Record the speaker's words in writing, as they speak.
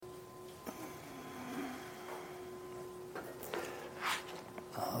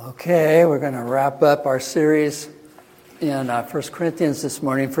Okay, we're going to wrap up our series in 1 Corinthians this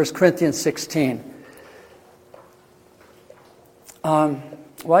morning, 1 Corinthians 16. While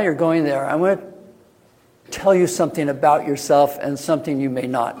you're going there, I want to tell you something about yourself and something you may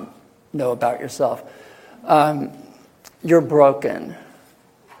not know about yourself. You're broken.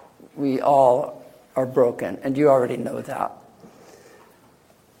 We all are broken, and you already know that.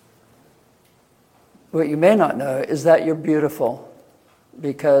 What you may not know is that you're beautiful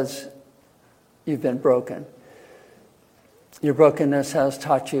because you've been broken. Your brokenness has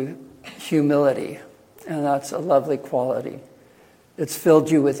taught you humility, and that's a lovely quality. It's filled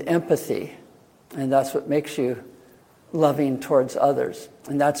you with empathy, and that's what makes you loving towards others,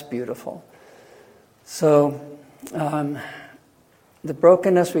 and that's beautiful. So, the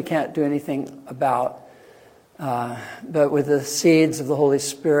brokenness we can't do anything about, but with the seeds of the Holy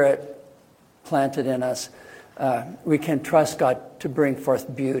Spirit planted in us, we can trust God to bring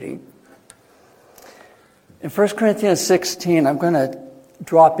forth beauty. In 1 Corinthians 16, I'm going to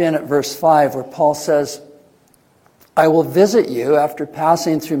drop in at verse 5 where Paul says, I will visit you after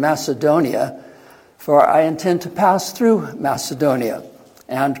passing through Macedonia, for I intend to pass through Macedonia,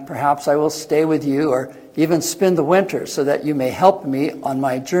 and perhaps I will stay with you or even spend the winter so that you may help me on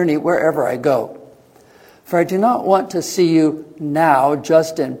my journey wherever I go. For I do not want to see you now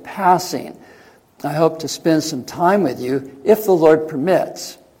just in passing. I hope to spend some time with you if the Lord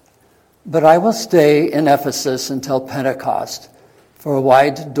permits. But I will stay in Ephesus until Pentecost, for a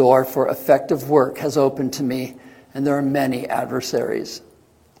wide door for effective work has opened to me, and there are many adversaries.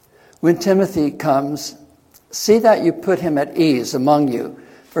 When Timothy comes, see that you put him at ease among you,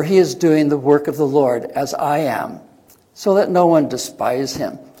 for he is doing the work of the Lord as I am. So let no one despise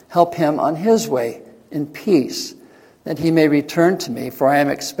him. Help him on his way in peace, that he may return to me, for I am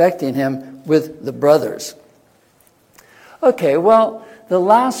expecting him with the brothers. Okay, well, the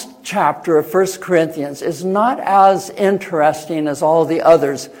last chapter of 1 Corinthians is not as interesting as all the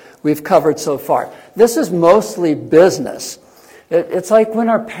others we've covered so far. This is mostly business. It's like when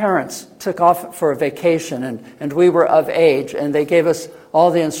our parents took off for a vacation and we were of age and they gave us all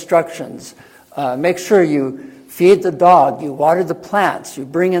the instructions. Make sure you feed the dog, you water the plants, you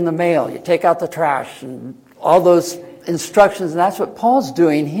bring in the mail, you take out the trash, and all those instructions. And that's what Paul's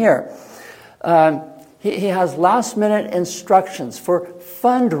doing here. He has last-minute instructions for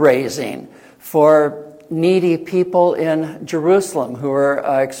fundraising for needy people in Jerusalem who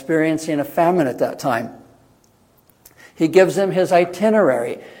are experiencing a famine at that time. He gives them his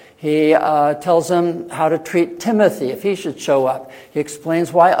itinerary. He tells them how to treat Timothy if he should show up. He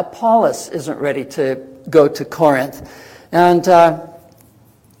explains why Apollos isn't ready to go to Corinth. And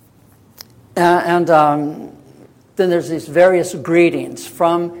then there's these various greetings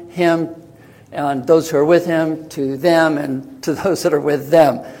from him and those who are with him, to them, and to those that are with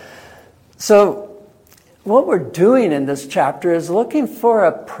them. So what we're doing in this chapter is looking for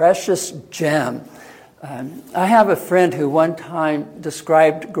a precious gem. I have a friend who one time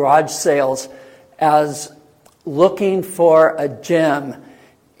described garage sales as looking for a gem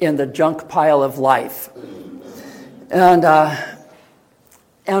in the junk pile of life. And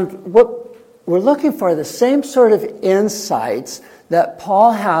what we're looking for the same sort of insights that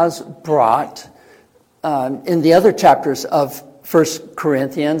Paul has brought in the other chapters of 1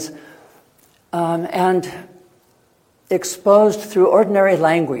 Corinthians and exposed through ordinary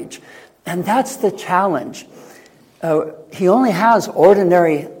language. And that's the challenge. He only has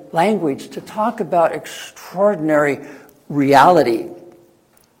ordinary language to talk about extraordinary reality.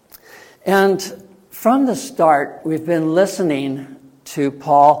 And from the start, we've been listening to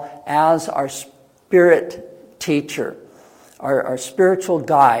Paul as our spirit teacher, our spiritual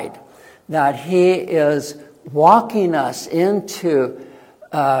guide, that he is walking us into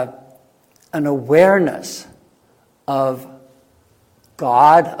an awareness of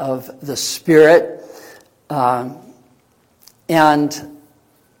God, of the Spirit, and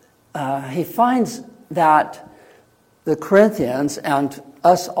he finds that the Corinthians and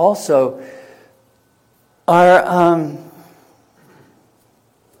us also are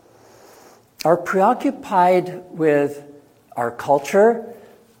preoccupied with our culture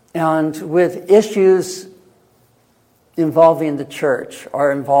and with issues involving the church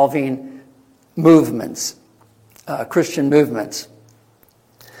or involving movements, Christian movements.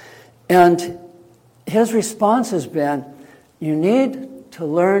 And his response has been, you need to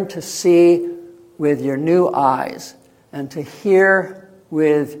learn to see with your new eyes and to hear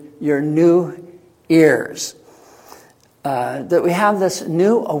with your new ears. That we have this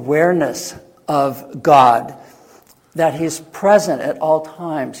new awareness of God, that he's present at all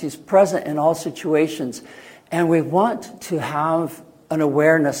times. He's present in all situations. And we want to have an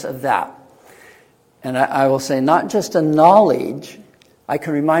awareness of that. And I will say not just a knowledge. I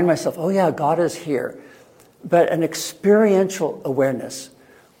can remind myself, oh yeah, God is here. But an experiential awareness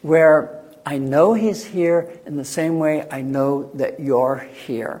where I know he's here in the same way I know that you're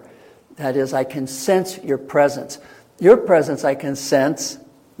here. That is, I can sense your presence. Your presence I can sense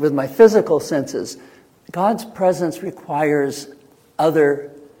with my physical senses. God's presence requires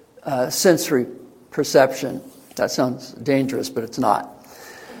other sensory perception. That sounds dangerous, but it's not.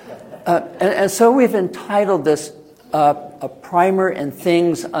 And so we've entitled this A Primer in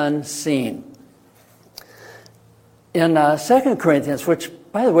Things Unseen. In 2 Corinthians, which,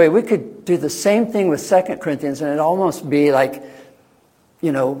 by the way, we could do the same thing with 2 Corinthians, and it'd almost be like,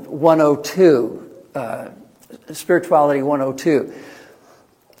 102, Spirituality 102.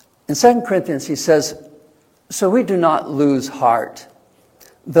 In 2 Corinthians, he says, so we do not lose heart.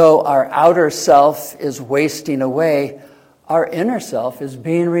 Though our outer self is wasting away, our inner self is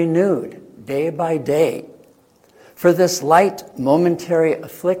being renewed day by day. For this light momentary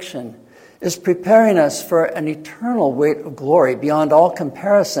affliction is preparing us for an eternal weight of glory beyond all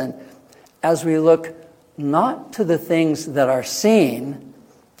comparison as we look not to the things that are seen,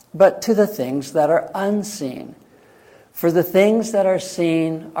 but to the things that are unseen. For the things that are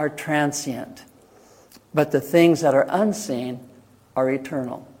seen are transient, but the things that are unseen are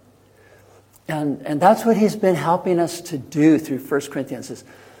eternal. And that's what he's been helping us to do through 1 Corinthians,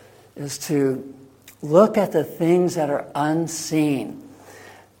 is to look at the things that are unseen.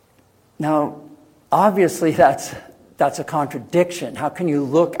 Now, obviously that's a contradiction. How can you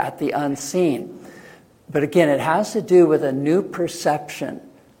look at the unseen? But again, it has to do with a new perception,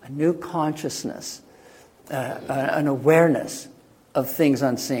 a new consciousness, an awareness of things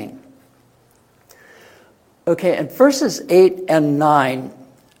unseen. Okay, in verses 8 and 9,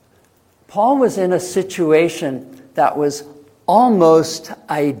 Paul was in a situation that was almost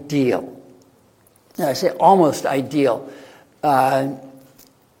ideal. And I say almost ideal.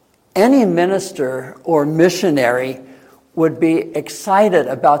 Any minister or missionary would be excited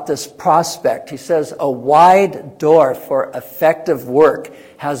about this prospect. He says, a wide door for effective work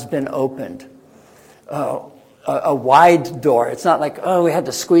has been opened. A wide door. It's not like, we had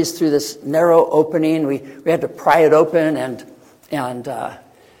to squeeze through this narrow opening. We had to pry it open and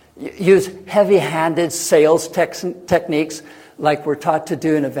use heavy-handed sales techniques like we're taught to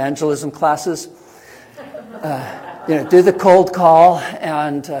do in evangelism classes. Do the cold call.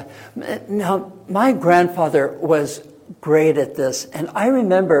 And now, my grandfather was great at this. And I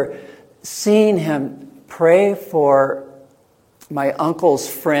remember seeing him pray for my uncle's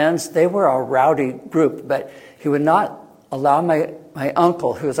friends. They were a rowdy group, but he would not allow my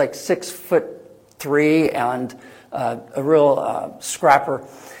uncle, who was like 6'3" and a real scrapper,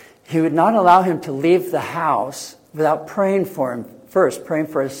 he would not allow him to leave the house without praying for him first, praying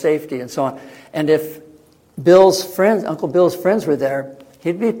for his safety and so on. And if Uncle Bill's friends were there,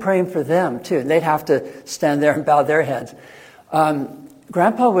 he'd be praying for them too. And they'd have to stand there and bow their heads.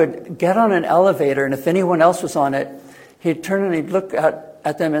 Grandpa would get on an elevator, and if anyone else was on it, he'd turn and he'd look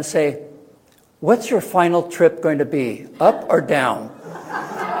at them and say, "What's your final trip going to be, up or down?"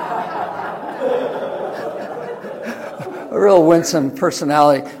 A real winsome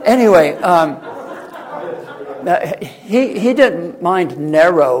personality. Anyway, he didn't mind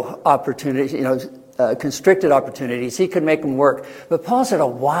narrow opportunities, constricted opportunities. He could make them work. But Paul said a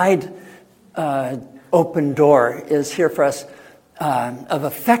wide open door is here for us of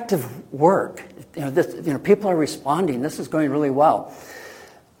effective work. People are responding. This is going really well.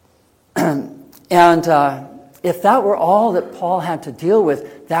 And if that were all that Paul had to deal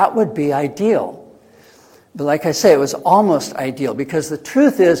with, that would be ideal. But like I say, it was almost ideal, because the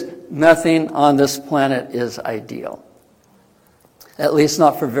truth is nothing on this planet is ideal. At least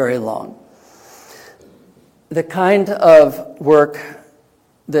not for very long. The kind of work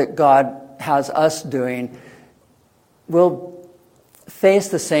that God has us doing will face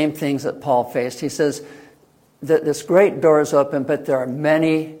the same things that Paul faced. He says that this great door is open, but there are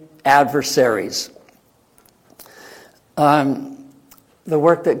many adversaries. The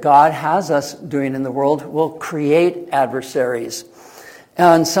work that God has us doing in the world will create adversaries.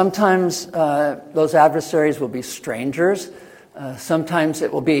 And sometimes those adversaries will be strangers. Sometimes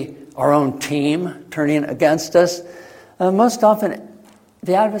it will be our own team turning against us. Most often,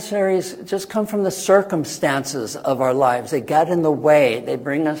 the adversaries just come from the circumstances of our lives. They get in the way. They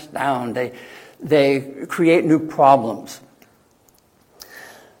bring us down. They create new problems.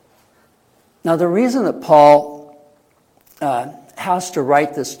 Now, the reason that Paul has to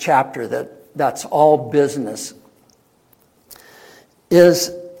write this chapter that's all business is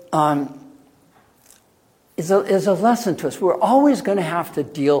is a lesson to us. We're always going to have to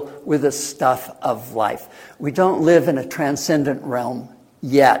deal with the stuff of life. We don't live in a transcendent realm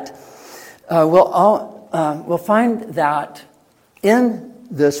yet. We'll find that in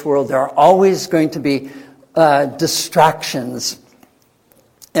this world there are always going to be distractions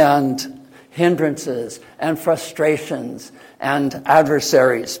and hindrances and frustrations and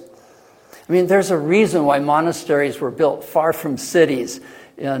adversaries. I mean, there's a reason why monasteries were built far from cities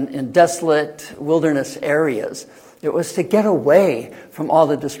in desolate wilderness areas. It was to get away from all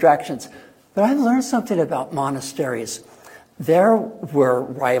the distractions. But I learned something about monasteries. There were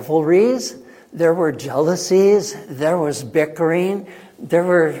rivalries, there were jealousies, there was bickering, there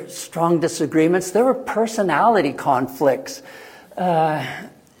were strong disagreements, there were personality conflicts.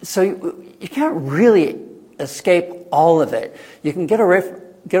 So you can't really escape all of it. You can get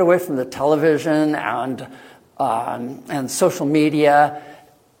away from the television and social media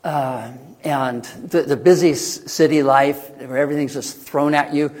and the busy city life where everything's just thrown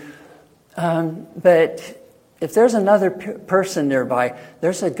at you. But if there's another person nearby,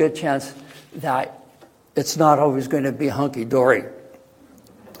 there's a good chance that it's not always going to be hunky-dory.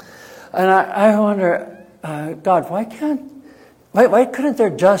 And I wonder, God, why couldn't there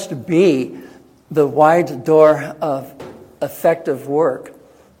just be the wide door of effective work?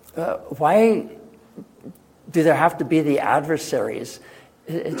 Why do there have to be the adversaries?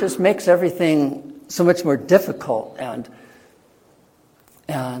 It just makes everything so much more difficult and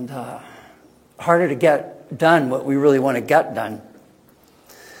harder to get done what we really want to get done.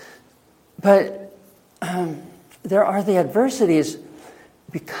 But there are the adversities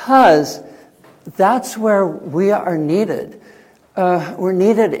because that's where we are needed. We're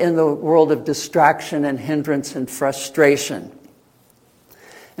needed in the world of distraction and hindrance and frustration.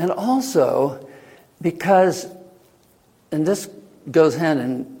 And also because, and this goes hand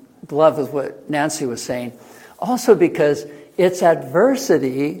in glove with what Nancy was saying, also because it's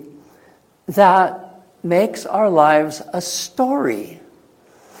adversity that makes our lives a story.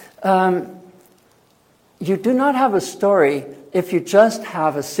 You do not have a story if you just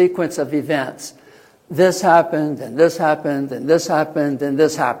have a sequence of events. This happened, and this happened, and this happened, and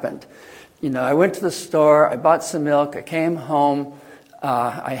this happened. You know, I went to the store, I bought some milk, I came home,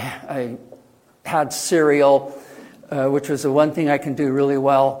 I had cereal, which was the one thing I can do really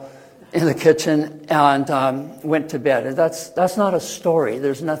well in the kitchen, and went to bed. And that's not a story.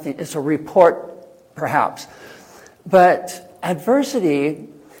 There's nothing. It's a report, perhaps. But adversity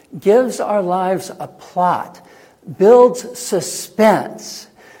gives our lives a plot, builds suspense,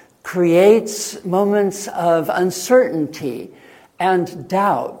 creates moments of uncertainty and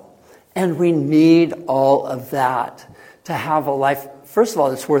doubt. And we need all of that to have a life, first of all,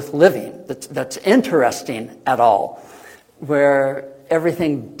 that's worth living, that's interesting at all, where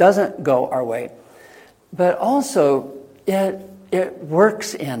everything doesn't go our way. But also, it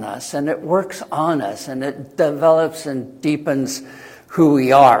works in us, and it works on us, and it develops and deepens who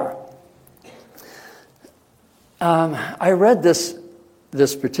we are. I read this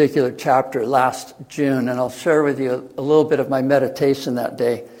particular chapter last June, and I'll share with you a little bit of my meditation that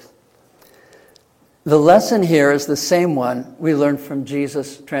day. The lesson here is the same one we learned from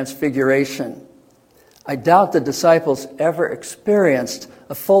Jesus' transfiguration. I doubt the disciples ever experienced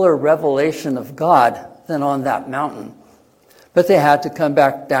a fuller revelation of God than on that mountain. But they had to come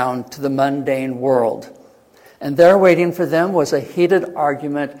back down to the mundane world. And there waiting for them was a heated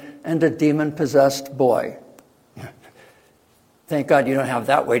argument and a demon-possessed boy. Thank God you don't have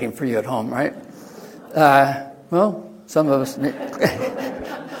that waiting for you at home, right? Well, some of us...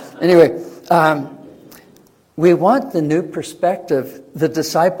 Anyway, we want the new perspective the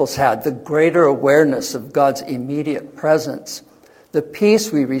disciples had, the greater awareness of God's immediate presence, the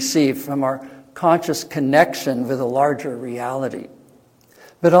peace we receive from our conscious connection with a larger reality.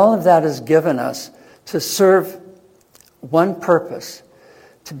 But all of that is given us to serve one purpose,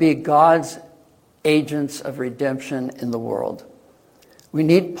 to be God's agents of redemption in the world. We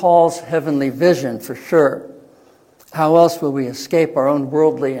need Paul's heavenly vision for sure. How else will we escape our own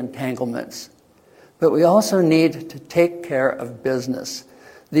worldly entanglements? But we also need to take care of business.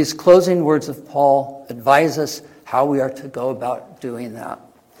 These closing words of Paul advise us how we are to go about doing that.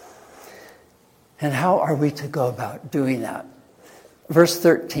 And how are we to go about doing that? Verse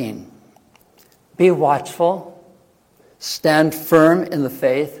 13. Be watchful, stand firm in the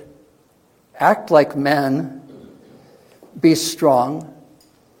faith, act like men, be strong.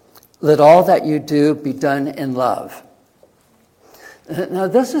 Let all that you do be done in love. Now,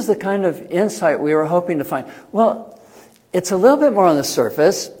 this is the kind of insight we were hoping to find. Well, it's a little bit more on the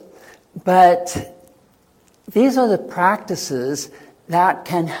surface, but these are the practices that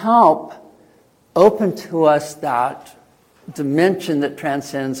can help open to us that dimension that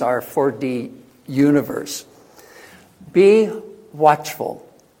transcends our 4D universe. Be watchful.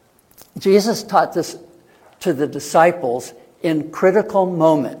 Jesus taught this to the disciples in critical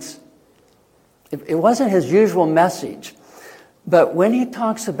moments. It wasn't his usual message, but when he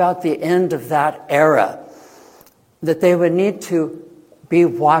talks about the end of that era, that they would need to be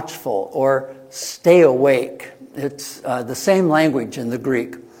watchful or stay awake. It's the same language in the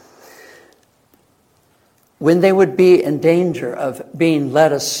Greek. When they would be in danger of being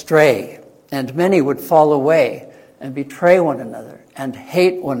led astray, and many would fall away and betray one another and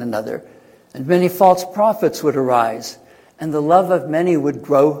hate one another, and many false prophets would arise, and the love of many would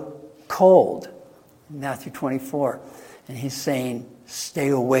grow cold. Matthew 24. And he's saying, stay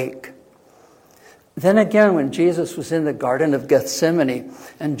awake. Then again, when Jesus was in the Garden of Gethsemane,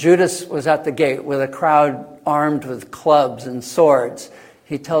 and Judas was at the gate with a crowd armed with clubs and swords,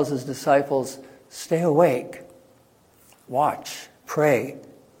 he tells his disciples, stay awake, watch, pray.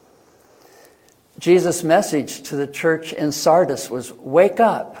 Jesus' message to the church in Sardis was, wake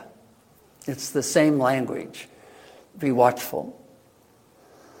up. It's the same language. Be watchful.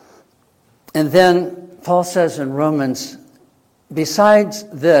 And then Paul says in Romans, besides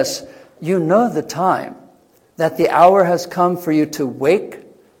this, you know the time, that the hour has come for you to wake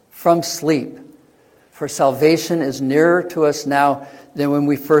from sleep. For salvation is nearer to us now than when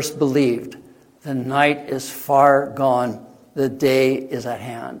we first believed. The night is far gone, the day is at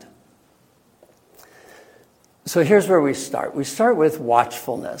hand. So here's where we start. We start with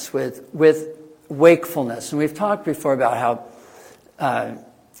watchfulness, with wakefulness. And we've talked before about how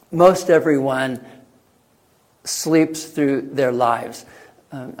most everyone sleeps through their lives.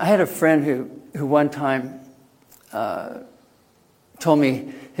 I had a friend who one time told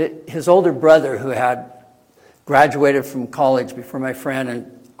me his older brother, who had graduated from college before my friend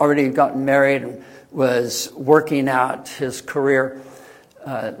and already gotten married and was working out his career,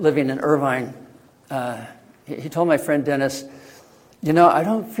 living in Irvine. He told my friend Dennis, you know, I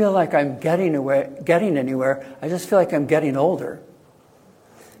don't feel like I'm getting anywhere. I just feel like I'm getting older.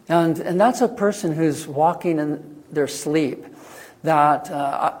 And that's a person who's walking in their sleep, that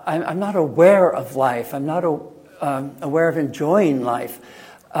I'm not aware of life. I'm not aware of enjoying life.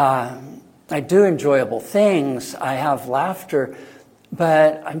 I do enjoyable things. I have laughter,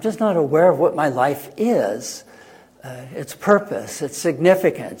 but I'm just not aware of what my life is, its purpose, its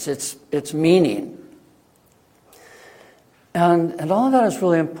significance, its meaning. And all of that is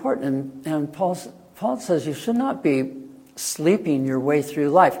really important. And Paul says you should not be sleeping your way through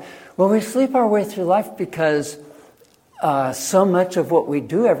life. Well, we sleep our way through life because so much of what we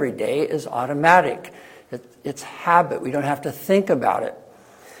do every day is automatic. It's habit. We don't have to think about it.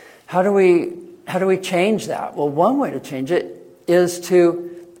 How do we change that? Well, one way to change it is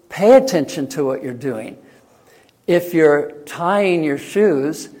to pay attention to what you're doing. If you're tying your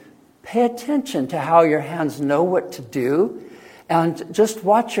shoes, pay attention to how your hands know what to do, and just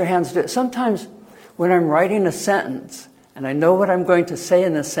watch your hands do it. Sometimes when I'm writing a sentence and I know what I'm going to say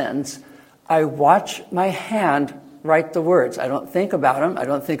in the sentence, I watch my hand write the words. I don't think about them. I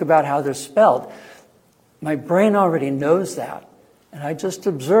don't think about how they're spelled. My brain already knows that. And I just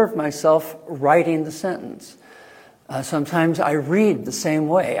observe myself writing the sentence. Sometimes I read the same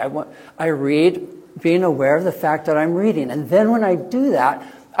way. I read being aware of the fact that I'm reading. And then when I do that,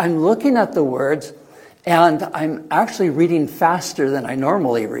 I'm looking at the words, and I'm actually reading faster than I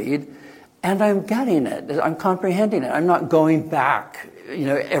normally read, and I'm getting it. I'm comprehending it. I'm not going back,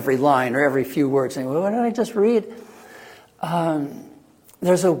 every line or every few words saying, well, what did I just read?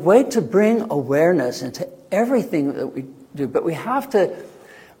 There's a way to bring awareness into everything that we do, but we have to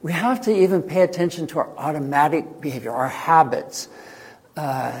even pay attention to our automatic behavior, our habits,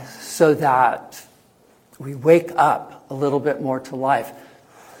 so that we wake up a little bit more to life.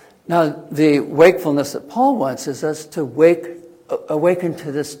 Now, the wakefulness that Paul wants is us to awaken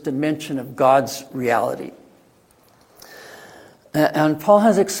to this dimension of God's reality. And Paul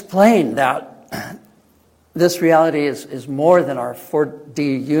has explained that this reality is more than our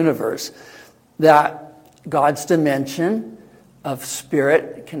 4D universe, that God's dimension of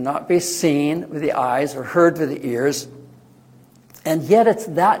spirit cannot be seen with the eyes or heard with the ears, and yet it's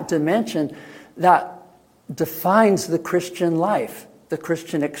that dimension that defines the Christian life, the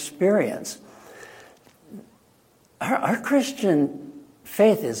Christian experience. Our Christian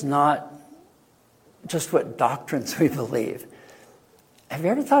faith is not just what doctrines we believe. Have you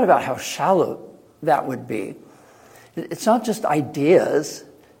ever thought about how shallow that would be? It's not just ideas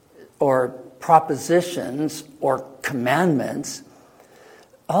or propositions or commandments.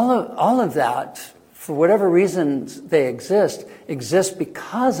 All of that for whatever reasons they exist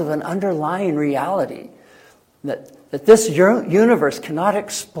because of an underlying reality. That this universe cannot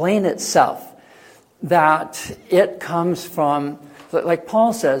explain itself. That it comes from, like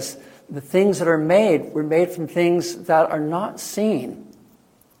Paul says, the things that are made were made from things that are not seen.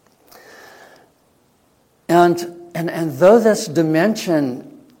 And though this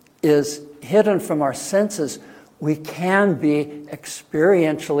dimension is hidden from our senses, we can be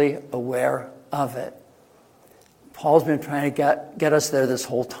experientially aware of it. Paul's been trying to get us there this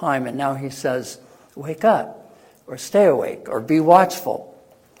whole time, and now he says, wake up, or stay awake, or be watchful.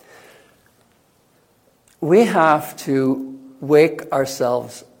 We have to wake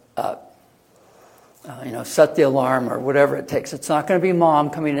ourselves up. Set the alarm or whatever it takes. It's not going to be mom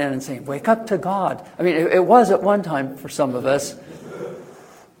coming in and saying, wake up to God. I mean, it was at one time for some of us.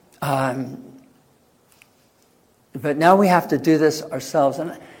 But now we have to do this ourselves.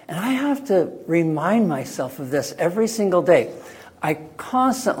 And I have to remind myself of this every single day. I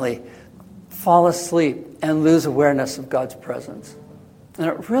constantly fall asleep and lose awareness of God's presence. And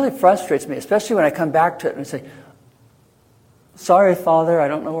it really frustrates me, especially when I come back to it and say, sorry, Father, I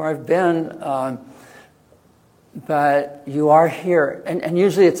don't know where I've been, but you are here. And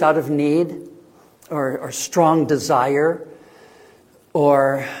usually it's out of need or strong desire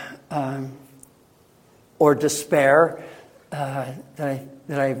or despair that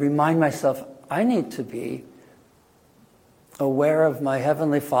I remind myself, I need to be aware of my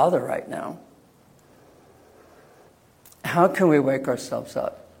Heavenly Father right now. How can we wake ourselves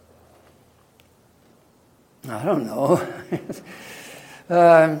up? I don't know.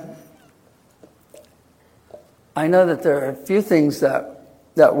 I know that there are a few things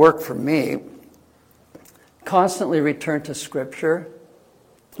that work for me. Constantly return to Scripture.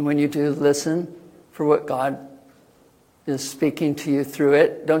 And when you do, listen for what God is speaking to you through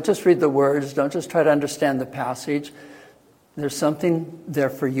it. Don't just read the words. Don't just try to understand the passage. There's something there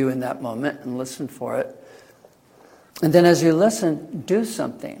for you in that moment, and listen for it. And then as you listen, do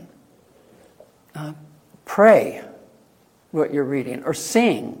something. Pray what you're reading, or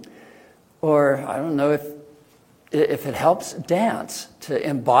sing, or I don't know if it helps, dance to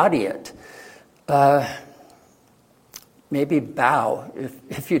embody it. Maybe bow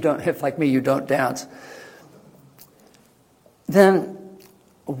if like me you don't dance. Then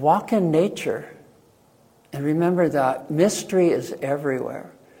walk in nature, and remember that mystery is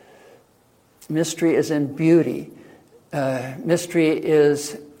everywhere. Mystery is in beauty. Mystery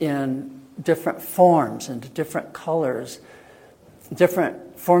is in different forms and different colors,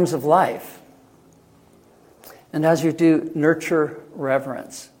 different forms of life. And as you do, nurture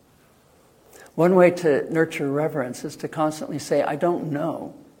reverence. One way to nurture reverence is to constantly say, I don't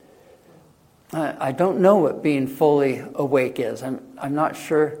know. I don't know what being fully awake is. I'm not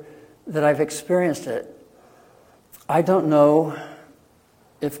sure that I've experienced it. I don't know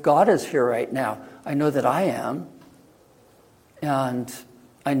if God is here right now. I know that I am. And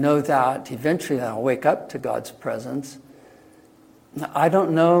I know that eventually I'll wake up to God's presence. I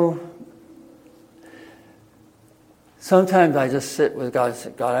don't know. Sometimes I just sit with God and say,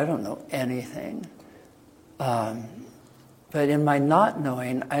 God, I don't know anything. But in my not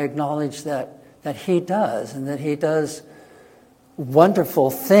knowing, I acknowledge that He does, and that He does wonderful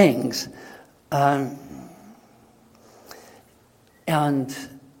things. And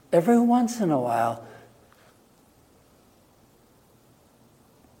every once in a while,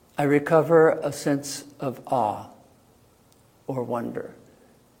 I recover a sense of awe or wonder.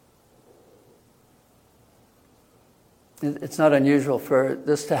 It's not unusual for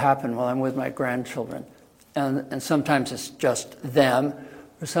this to happen while I'm with my grandchildren. And sometimes it's just them,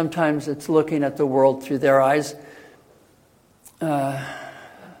 or sometimes it's looking at the world through their eyes.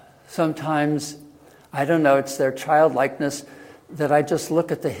 Sometimes, I don't know, it's their childlikeness that I just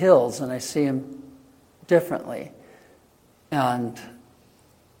look at the hills and I see them differently. And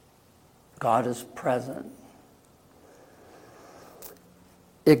God is present.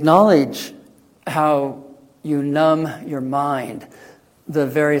 Acknowledge how you numb your mind, the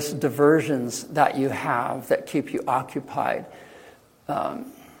various diversions that you have that keep you occupied.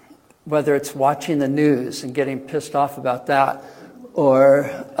 Whether it's watching the news and getting pissed off about that, or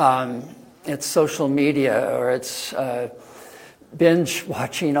it's social media, or it's binge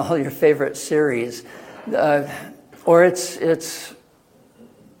watching all your favorite series, or it's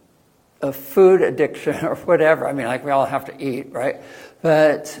a food addiction or whatever. I mean, like, we all have to eat, right?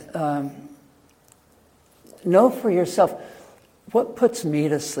 But know for yourself, what puts me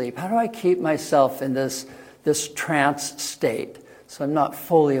to sleep? How do I keep myself in this trance state so I'm not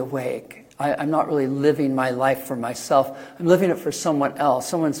fully awake? I'm not really living my life for myself. I'm living it for someone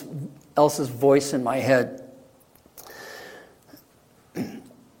else else's voice in my head.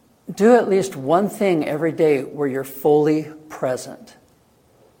 Do at least one thing every day where you're fully present.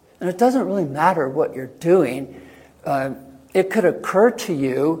 And it doesn't really matter what you're doing. It could occur to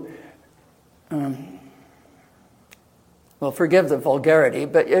you, well, forgive the vulgarity,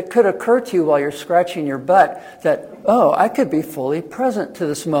 but it could occur to you while you're scratching your butt that, oh, I could be fully present to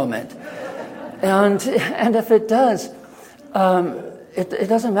this moment. And if it does, it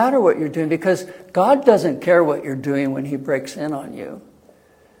doesn't matter what you're doing, because God doesn't care what you're doing when he breaks in on you.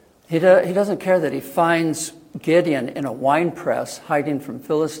 He doesn't care that he finds Gideon in a wine press hiding from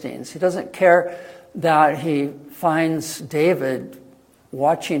Philistines. He doesn't care that he finds David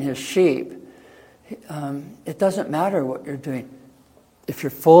watching his sheep. It doesn't matter what you're doing. If you're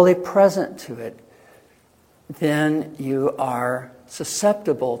fully present to it, then you are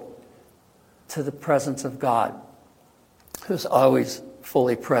susceptible to the presence of God, who's always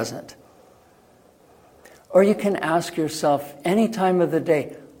fully present. Or you can ask yourself any time of the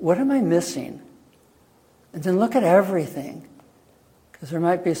day, what am I missing? And then look at everything, because there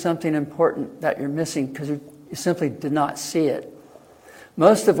might be something important that you're missing because you simply did not see it.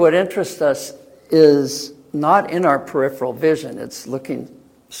 Most of what interests us is not in our peripheral vision. It's looking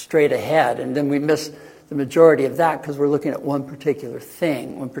straight ahead, and then we miss the majority of that because we're looking at one particular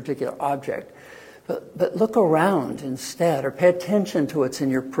thing, one particular object. But look around instead, or pay attention to what's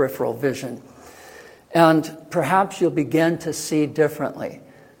in your peripheral vision. And perhaps you'll begin to see differently.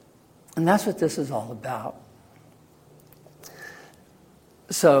 And that's what this is all about.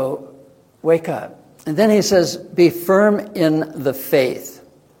 So, wake up. And then he says, be firm in the faith.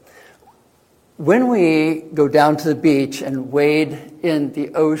 When we go down to the beach and wade in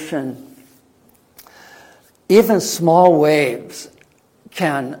the ocean, even small waves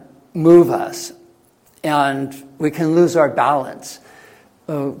can move us, and we can lose our balance.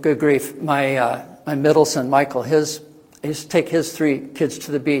 Oh, good grief. My middle son, Michael, he used to take his 3 kids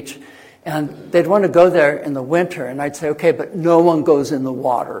to the beach, and they'd want to go there in the winter, and I'd say, okay, but no one goes in the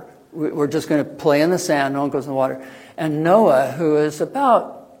water. We're just going to play in the sand, no one goes in the water. And Noah, who is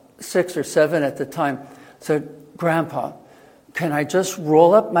about 6 or 7 at the time, said, Grandpa, can I just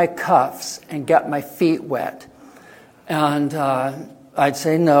roll up my cuffs and get my feet wet? And I'd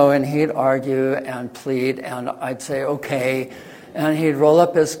say no, and he'd argue and plead, and I'd say okay. And he'd roll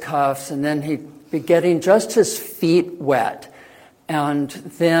up his cuffs, and then he'd be getting just his feet wet. And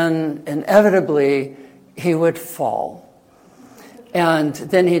then, inevitably, he would fall. And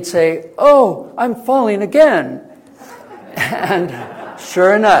then he'd say, oh, I'm falling again. And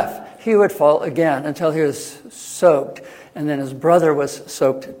sure enough, he would fall again until he was soaked. And then his brother was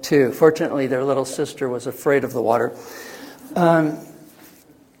soaked too. Fortunately, their little sister was afraid of the water.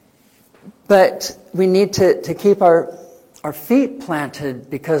 But we need to keep our feet planted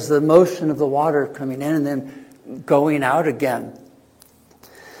because the motion of the water coming in and then going out again.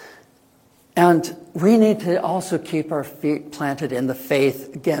 And we need to also keep our feet planted in the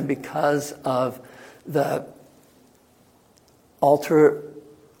faith, again, because of the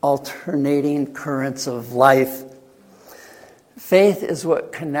alternating currents of life. Faith is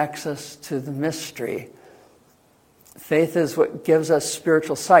what connects us to the mystery. Faith is what gives us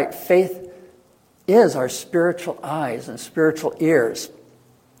spiritual sight. Faith is our spiritual eyes and spiritual ears.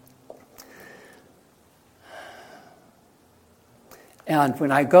 And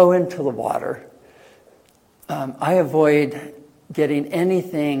when I go into the water, I avoid getting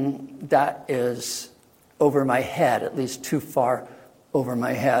anything that is over my head, at least too far over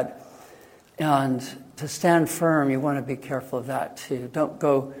my head. And to stand firm, you want to be careful of that too. Don't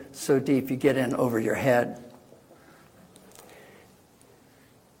go so deep you get in over your head.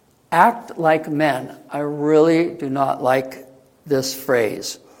 Act like men. I really do not like this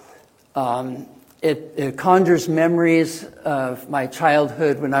phrase. It conjures memories of my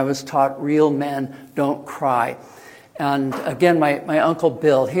childhood when I was taught real men don't cry. And again, my Uncle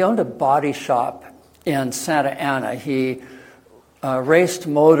Bill, he owned a body shop in Santa Ana. He raced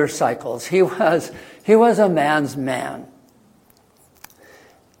motorcycles. He was a man's man.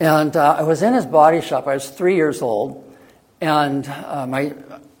 And I was in his body shop. I was 3 years old. And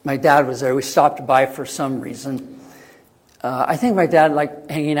my dad was there. We stopped by for some reason. I think my dad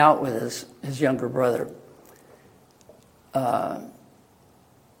liked hanging out with his younger brother. And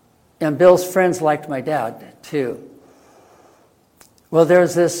Bill's friends liked my dad, too. Well,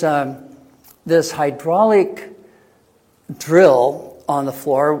 there's this hydraulic drill on the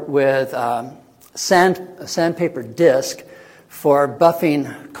floor with a sandpaper disc for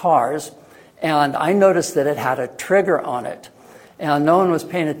buffing cars. And I noticed that it had a trigger on it. And no one was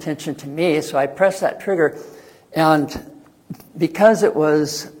paying attention to me, so I pressed that trigger. And because it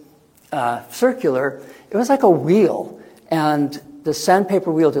was circular. It was like a wheel, and the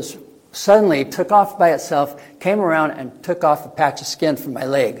sandpaper wheel just suddenly took off by itself, came around and took off a patch of skin from my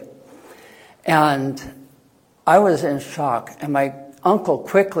leg. And I was in shock, and my uncle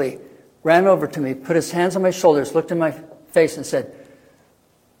quickly ran over to me, put his hands on my shoulders, looked in my face and said,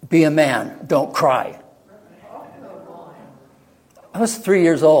 "Be a man, don't cry." I was 3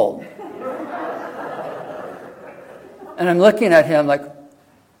 years old. And I'm looking at him like,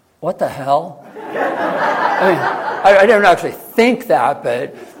 what the hell? I mean, I didn't actually think that,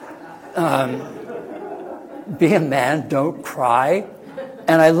 but be a man, don't cry.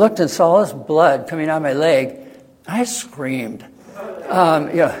 And I looked and saw all this blood coming out of my leg. I screamed.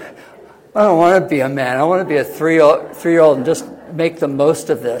 I don't want to be a man. I want to be a three-year-old and just make the most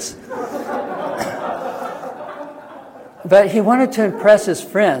of this. But he wanted to impress his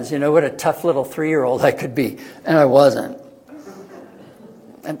friends, what a tough little 3-year-old I could be. And I wasn't.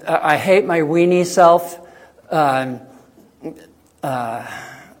 And I hate my weenie self. I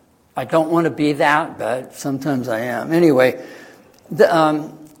don't want to be that, but sometimes I am. Anyway, this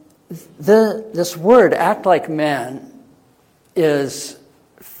word, act like man, is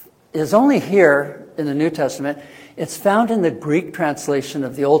only here in the New Testament. It's found in the Greek translation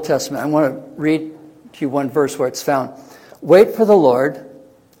of the Old Testament. I want to read to you one verse where it's found. Wait for the Lord,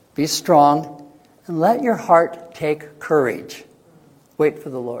 be strong, and let your heart take courage. Wait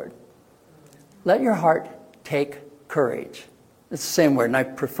for the Lord. Let your heart take courage. It's the same word, and I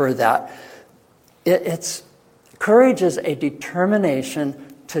prefer that. Courage is a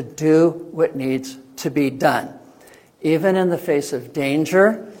determination to do what needs to be done, even in the face of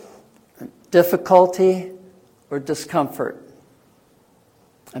danger, difficulty, or discomfort.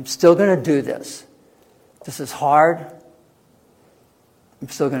 I'm still going to do this. This is hard. I'm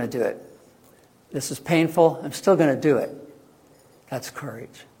still going to do it. This is painful. I'm still going to do it. That's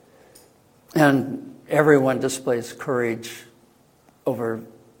courage. And everyone displays courage over,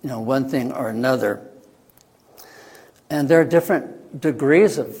 one thing or another. And there are different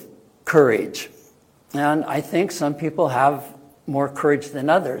degrees of courage. And I think some people have more courage than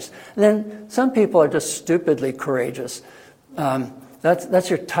others. And then some people are just stupidly courageous.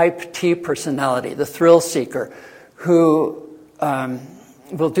 That's your type T personality, the thrill seeker, who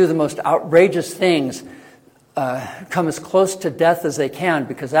will do the most outrageous things, come as close to death as they can,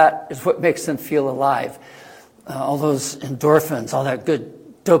 because that is what makes them feel alive. All those endorphins, all that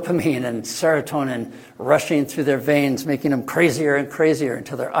good dopamine and serotonin rushing through their veins, making them crazier and crazier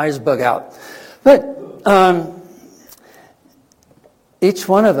until their eyes bug out. But each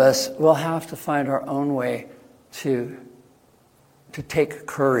one of us will have to find our own way to take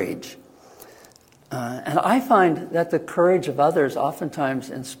courage. And I find that the courage of others oftentimes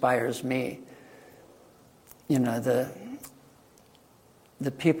inspires me. The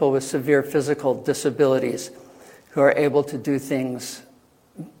people with severe physical disabilities who are able to do things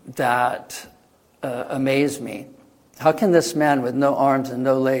that amaze me. How can this man with no arms and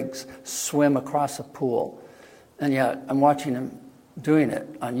no legs swim across a pool? And yet I'm watching him doing it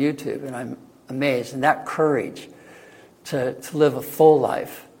on YouTube, and I'm amazed. And that courage to live a full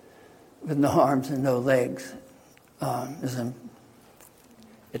life with no arms and no legs,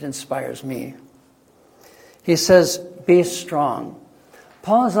 it inspires me. He says, be strong.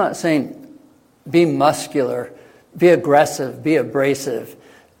 Paul is not saying be muscular, be aggressive, be abrasive.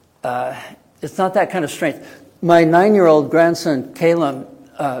 It's not that kind of strength. My 9-year-old grandson, Caleb,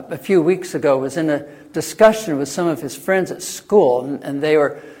 a few weeks ago was in a discussion with some of his friends at school, and they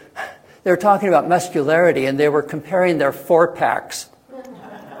were talking about muscularity, and they were comparing their 4-packs.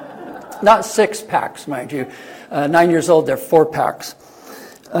 Not 6-packs, mind you. 9 years old, they're 4-packs.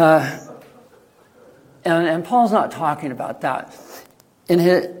 And Paul's not talking about that. In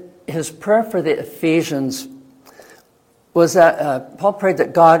his prayer for the Ephesians was that Paul prayed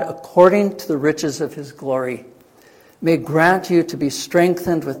that God, according to the riches of his glory, may grant you to be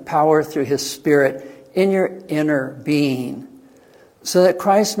strengthened with power through his Spirit in your inner being, so that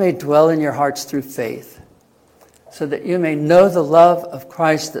Christ may dwell in your hearts through faith, so that you may know the love of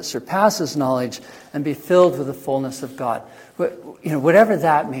Christ that surpasses knowledge and be filled with the fullness of God. Whatever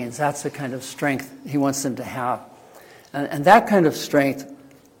that means, that's the kind of strength he wants them to have. And that kind of strength,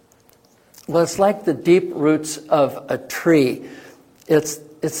 well, it's like the deep roots of a tree. It's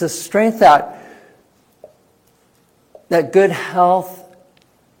the strength that good health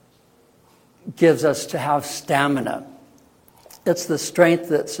gives us to have stamina. It's the strength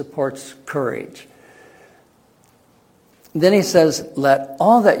that supports courage. Then he says, let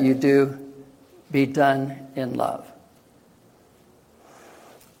all that you do be done in love.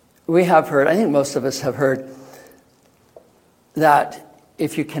 We have heard, I think most of us have heard, that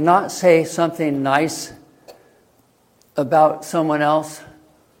if you cannot say something nice about someone else,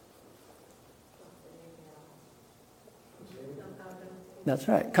 that's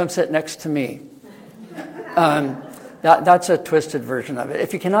right, come sit next to me. That's a twisted version of it.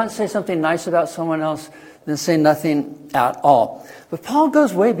 If you cannot say something nice about someone else, then say nothing at all. But Paul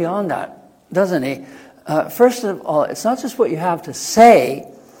goes way beyond that, doesn't he? First of all, it's not just what you have to say,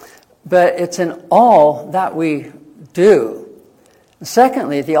 but it's in all that we do.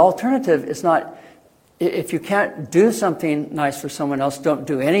 Secondly, the alternative is not, if you can't do something nice for someone else, don't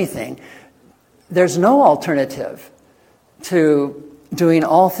do anything. There's no alternative to doing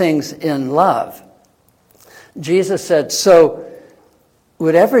all things in love. Jesus said, so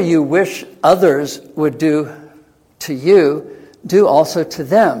whatever you wish others would do to you, do also to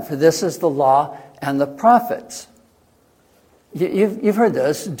them, for this is the law and the prophets. You've heard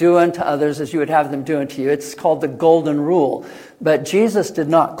this, do unto others as you would have them do unto you. It's called the golden rule. But Jesus did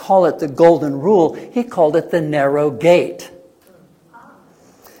not call it the golden rule. He called it the narrow gate.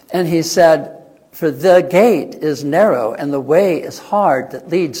 And he said, for the gate is narrow and the way is hard that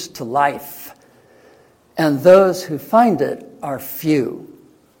leads to life. And those who find it are few.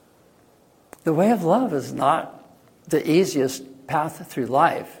 The way of love is not the easiest path through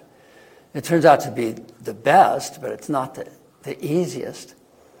life. It turns out to be the best, but it's not the easiest.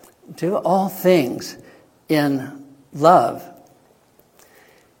 Do all things in love.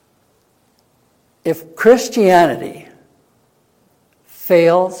 If Christianity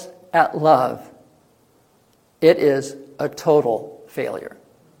fails at love, it is a total failure.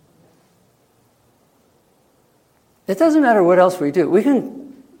 It doesn't matter what else we do. We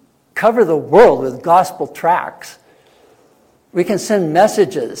can cover the world with gospel tracts. We can send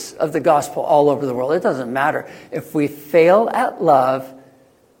messages of the gospel all over the world. It doesn't matter. If we fail at love,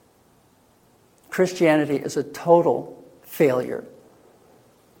 Christianity is a total failure.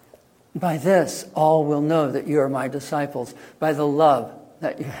 By this, all will know that you are my disciples, by the love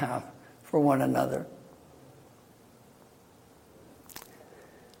that you have for one another.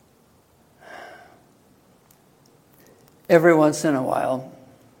 Every once in a while,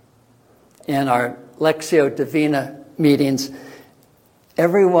 in our Lectio Divina meetings,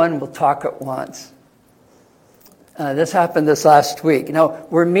 everyone will talk at once. This happened this last week. Now,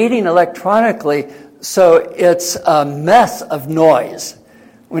 we're meeting electronically, so it's a mess of noise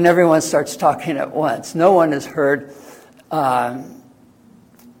when everyone starts talking at once. No one is heard. But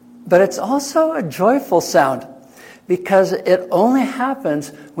it's also a joyful sound because it only happens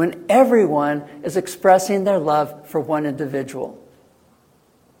when everyone is expressing their love for one individual.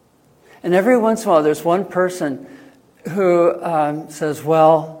 And every once in a while, there's one person who says,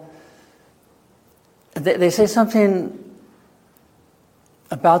 well, they say something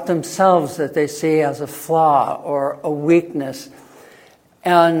about themselves that they see as a flaw or a weakness.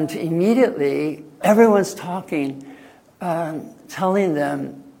 And immediately, everyone's talking, telling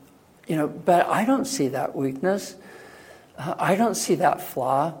them, but I don't see that weakness. I don't see that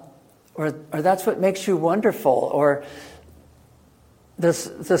flaw. Or that's what makes you wonderful. Or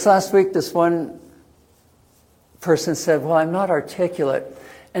this last week, this one person said, well, I'm not articulate.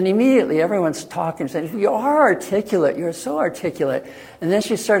 And immediately everyone's talking, saying, you are articulate, you're so articulate. And then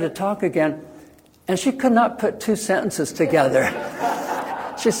she started to talk again, and she could not put two sentences together.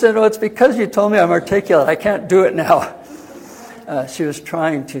 She said, oh, it's because you told me I'm articulate, I can't do it now. She was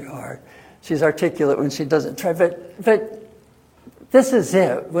trying too hard. She's articulate when she doesn't try. But this is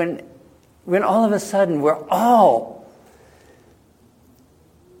it, when all of a sudden we're all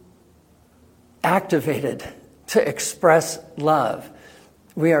activated to express love.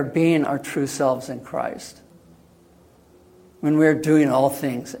 We are being our true selves in Christ. When we're doing all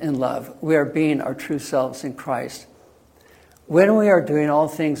things in love, we are being our true selves in Christ. When we are doing all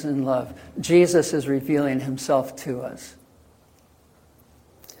things in love, Jesus is revealing himself to us.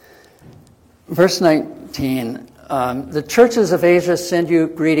 Verse 19, the churches of Asia send you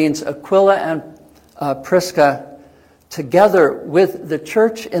greetings. Aquila and Prisca, together with the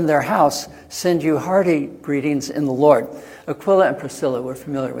church in their house, send you hearty greetings in the Lord. Aquila and Priscilla, we're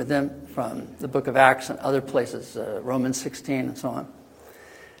familiar with them from the book of Acts and other places, Romans 16 and so on.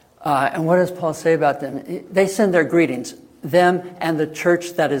 And what does Paul say about them? They send their greetings, them and the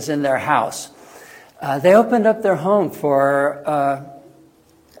church that is in their house. They opened up their home for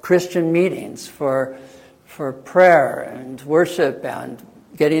Christian meetings, for prayer and worship and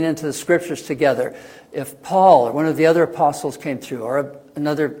getting into the scriptures together. If Paul or one of the other apostles came through, or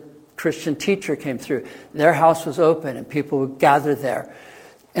another Christian teacher came through, their house was open and people would gather there.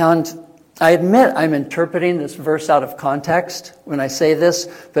 And I admit I'm interpreting this verse out of context when I say this,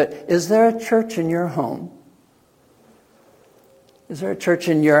 but is there a church in your home? Is there a church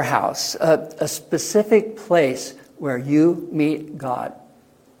in your house? A specific place where you meet God?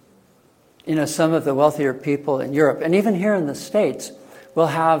 You know, some of the wealthier people in Europe, and even here in the States, will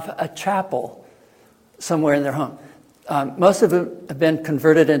have a chapel somewhere in their home. Most of them have been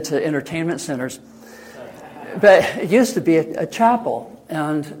converted into entertainment centers. But it used to be a chapel,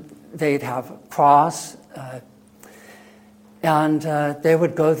 and they'd have a cross, and they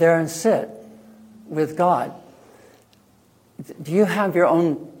would go there and sit with God. Do you have your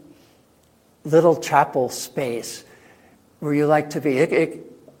own little chapel space where you like to be?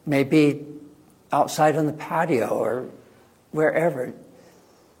 It may be outside on the patio or wherever.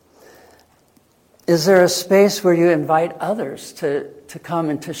 Is there a space where you invite others to come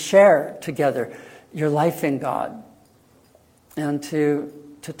and to share together your life in God and to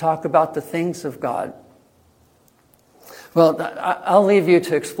talk about the things of God? Well, I'll leave you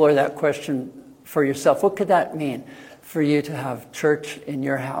to explore that question for yourself. What could that mean for you to have church in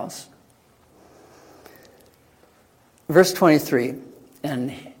your house? Verse 23,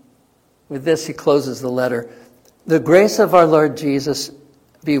 and with this he closes the letter. The grace of our Lord Jesus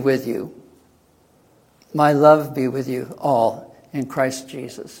be with you. My love be with you all in Christ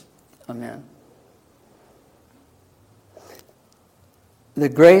Jesus. Amen. The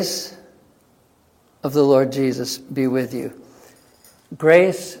grace of the Lord Jesus be with you.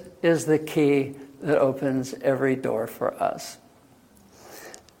 Grace is the key that opens every door for us.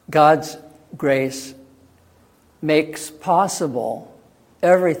 God's grace makes possible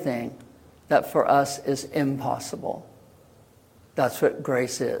everything that for us is impossible. That's what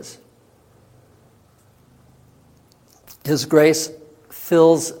grace is. His grace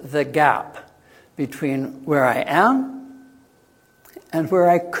fills the gap between where I am and where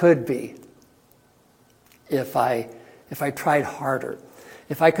I could be if I tried harder.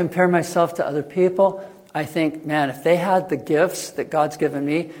 If I compare myself to other people, I think, man, if they had the gifts that God's given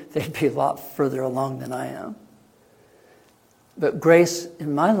me, they'd be a lot further along than I am. But grace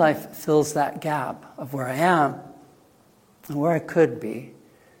in my life fills that gap of where I am and where I could be.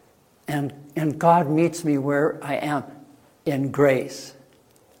 And God meets me where I am in grace.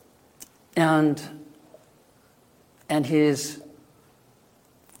 And he's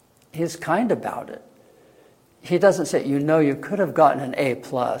kind about it. He doesn't say, you could have gotten an A+.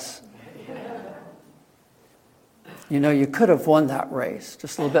 You could have won that race.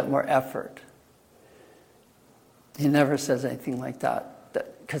 Just a little bit more effort. He never says anything like that.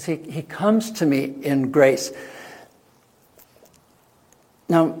 Because he comes to me in grace.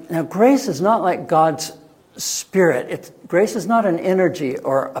 Now, grace is not like God's spirit. Grace is not an energy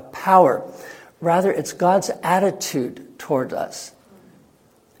or a power. Rather, it's God's attitude toward us.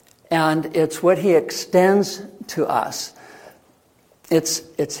 And it's what he extends to us.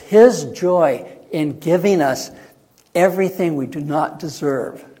 It's his joy in giving us everything we do not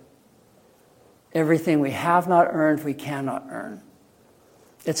deserve. Everything we have not earned, we cannot earn.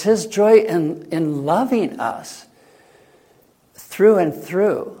 It's his joy in loving us through and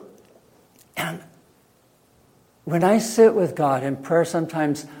through. And when I sit with God in prayer,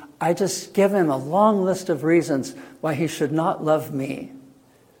 sometimes I just give him a long list of reasons why he should not love me.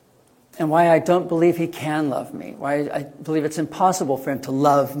 And why I don't believe he can love me. Why I believe it's impossible for him to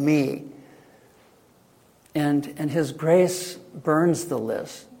love me. And his grace burns the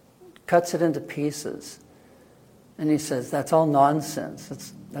list, cuts it into pieces. And he says, that's all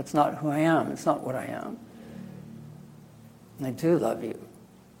nonsense. That's not who I am. It's not what I am. And I do love you.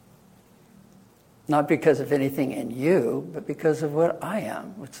 Not because of anything in you, but because of what I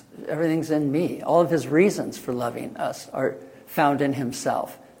am. Everything's in me. All of his reasons for loving us are found in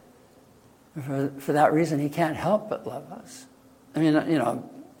himself. For that reason, he can't help but love us. I mean,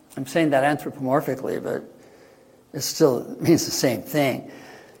 I'm saying that anthropomorphically, but it still means the same thing.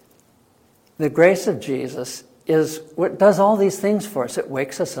 The grace of Jesus is what does all these things for us. It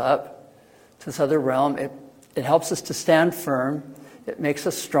wakes us up to this other realm. It helps us to stand firm. It makes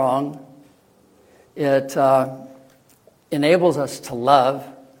us strong. It enables us to love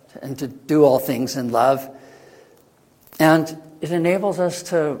and to do all things in love. And it enables us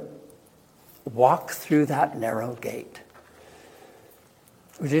to walk through that narrow gate.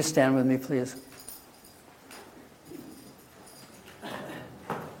 Would you stand with me, please?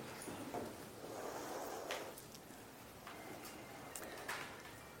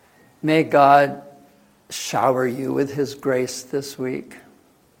 May God shower you with his grace this week.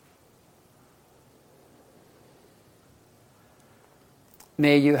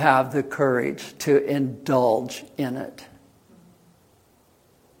 May you have the courage to indulge in it.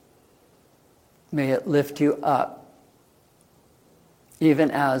 May it lift you up, even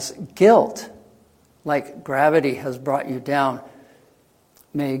as guilt, like gravity, has brought you down.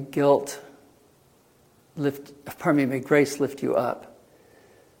 may may grace lift you up.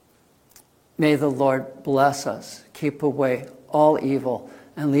 May the Lord bless us, keep away all evil,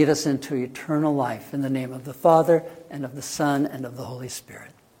 and lead us into eternal life in the name of the Father, and of the Son, and of the Holy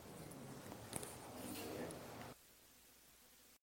Spirit.